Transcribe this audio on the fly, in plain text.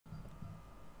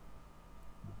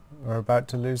We're about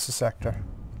to lose the sector.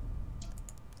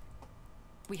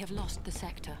 We have lost the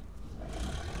sector.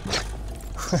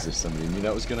 As if somebody knew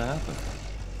that was going to happen.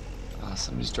 Ah,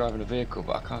 somebody's driving a vehicle,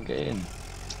 but I can't get in.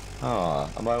 Ah,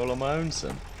 am I all on my own,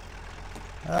 son?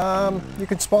 You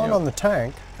can spawn on the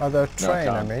tank. Or the train,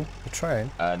 No, I mean. The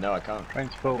train. No, I can't.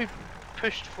 Train's full. We've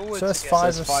pushed forward. So that's to get 5 It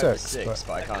or says 5 or 6. 6,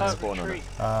 but I can't spawn retreat.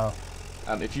 on it.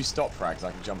 Oh. If you stop frags,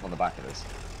 I can jump on the back of this.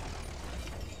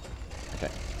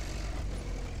 Okay.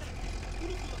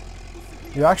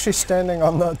 You're actually standing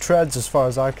on the treads as far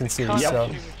as I can see, Can't so...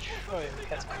 actually retreat.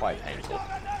 That's quite painful.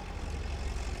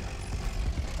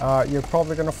 You're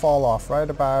probably going to fall off right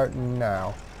about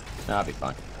now. No, I'll be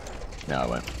fine. No, I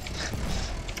won't.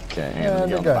 Okay, hang Yeah, on, let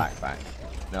me we're get on good. the backpack.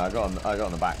 No, I got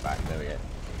on the backpack, there we go.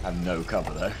 I have no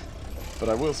cover though. But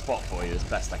I will spot for you as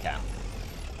best I can.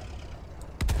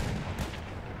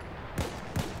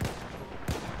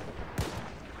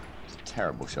 It's a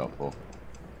terrible shot, Paul.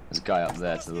 There's a guy up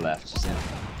there to the left, you see him?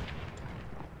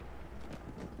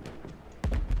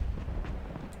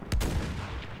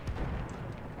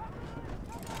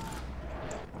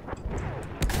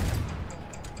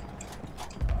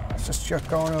 It's just you're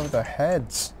going over their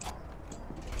heads.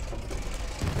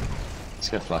 Let's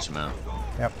go flush him out.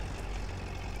 Yep.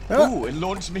 Ooh, it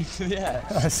launched me to the air.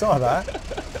 I saw that.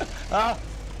 Ah!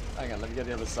 Hang on, let me get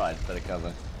the other side. Better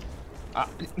cover. Ah!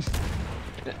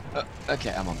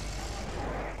 Okay, I'm on.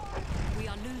 We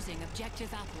are losing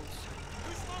objective apples.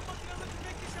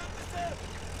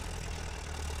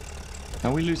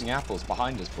 Are we losing apples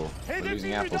behind us, Paul? We're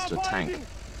losing apples to a tank.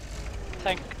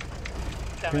 Tank.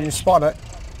 Can you Damage. spot it?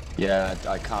 Yeah,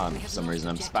 I can't for some reason.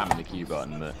 I'm spamming the Q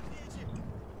button, but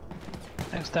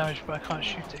Tank's damaged, but I can't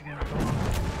shoot it again.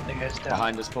 There goes down.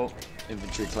 behind us, Paul.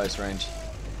 Infantry close range.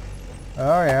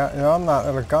 Oh yeah, you're on that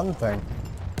little gun thing.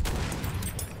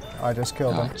 I just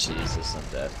killed Oh him. Jesus, I'm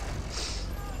dead.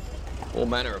 All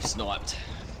manner of sniped.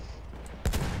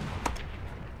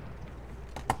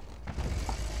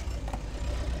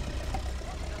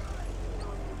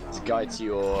 There's a guy to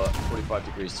your 45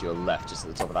 degrees to your left, just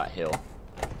at the top of that hill.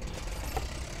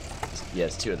 Yeah,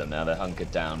 there's 2 of them now. They're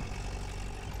hunkered down.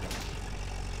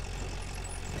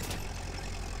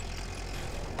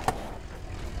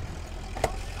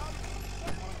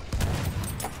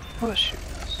 Oh, they're shooting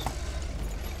us.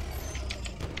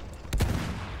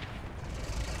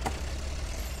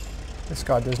 This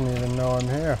guy doesn't even know I'm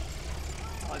here.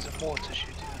 Oh, there's a mortar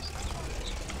shooting us. That's what it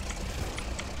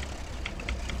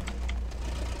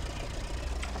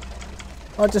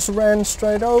is. I just ran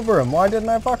straight over him. Why didn't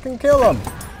I fucking kill him?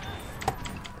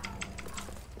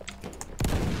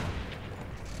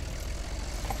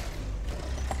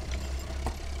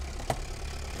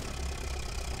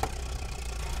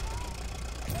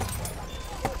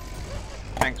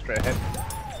 Tank straight ahead.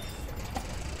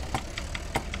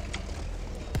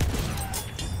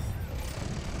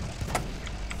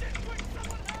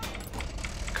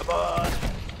 Come on!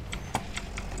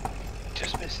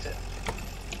 Just missed it.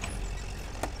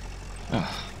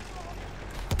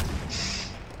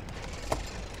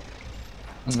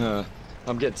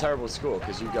 I'm getting terrible score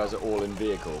because you guys are all in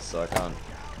vehicles, so I can't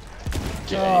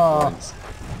get Oh. any points.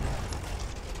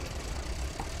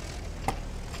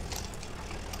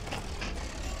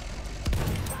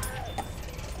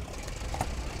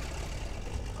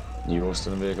 You all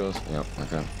still in vehicles? Yep,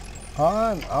 okay.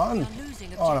 I'm We are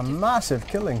losing on a objective. massive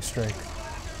killing streak.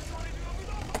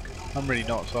 I'm really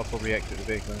not, so I'll probably exit the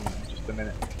vehicle in just a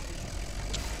minute.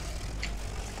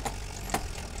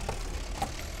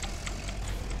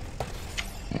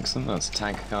 Excellent, that's a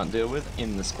tank I can't deal with.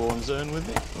 In the spawn zone with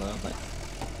me? Well,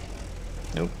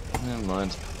 nope, never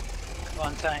mind. Come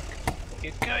on, tank.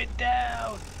 You're going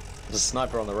down! There's a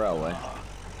sniper on the railway.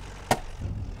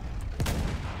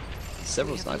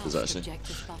 Several We have snipers lost actually.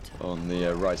 objective butter. On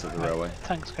the right of the railway.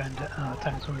 Tank's going down. Oh,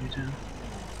 tank's already down.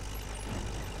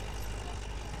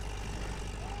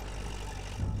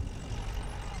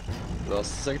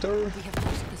 Lost sector. We have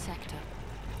lost the sector.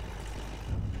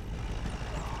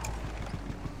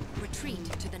 Retreat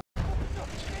to the...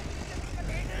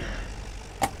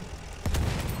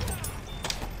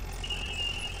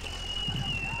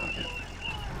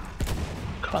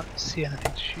 Can't see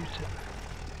anything to shoot it.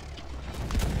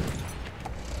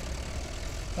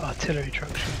 Artillery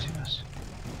truck shooting us.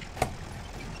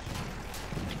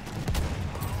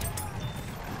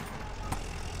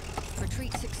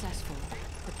 Retreat successful.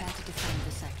 Prepare to defend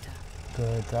the sector.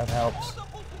 Good, that helps.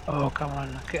 Oh, come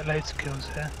on, get loads of kills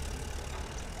here.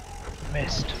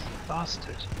 Missed.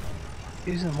 Bastard.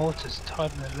 Using the mortars to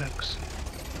hide their looks.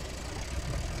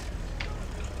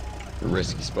 A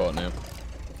risky spot now.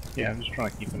 Yeah, I'm just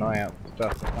trying to keep an eye out for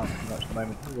stuff. I can't see much at the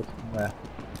moment. What's in there?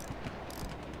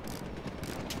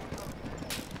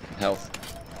 Health.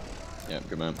 Yeah,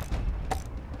 good man.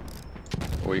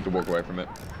 Or you could walk away from it.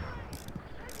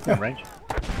 In range.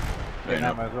 No, you're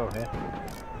Ammo not. as well here.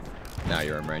 Now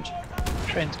you're in range.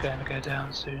 Train's going to go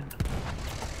down soon.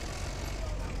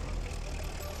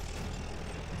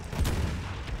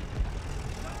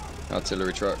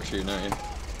 Artillery truck shooting at you.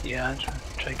 Yeah, I'm trying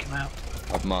to take him out.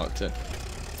 I've marked it.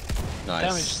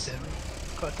 Nice. Damaged him.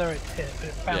 Got a direct hit, but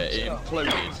it Yeah, bounced it off.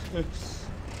 imploded.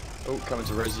 Oh, coming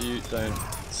to res you. Don't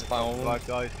spawn. Live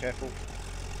guys, careful.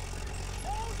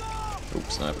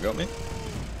 Oops, sniper got me.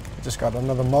 Just got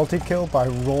another multi-kill by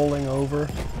rolling over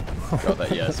Got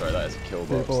that, yeah, sorry, that is a kill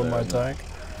box people in there, my isn't it? tank.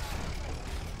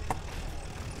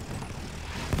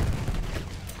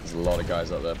 There's a lot of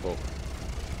guys up there, Paul.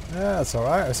 Yeah, it's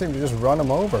alright. I seem to just run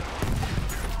them over.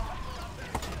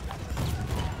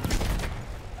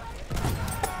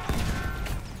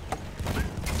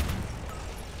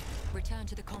 Return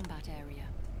to the combat area.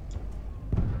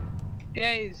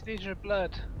 Yay, it's Legion of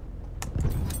Blood.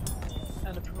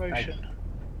 And a promotion.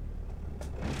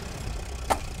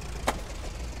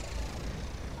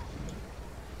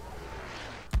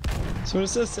 So when it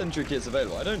says sentry kit's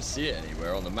available, I don't see it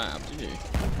anywhere on the map, do you?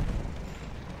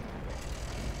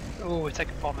 Oh, we're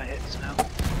taking bomber hits now.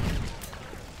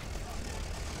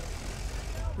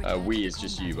 Return We to is the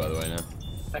just combat you, by the way, now.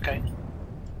 Okay.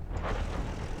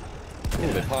 Oh,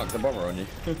 they parked the bomber on you.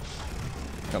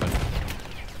 Coming.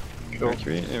 Cool.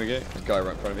 Mercury, here we go. There's a guy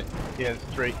right in front of me. Yeah, there's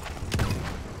 3.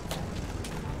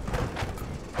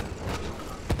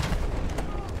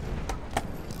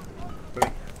 Three.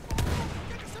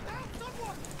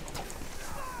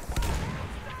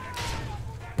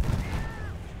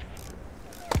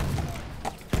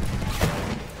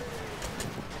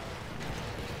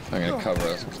 I'm going to cover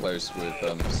us close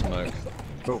with smoke.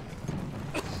 Cool.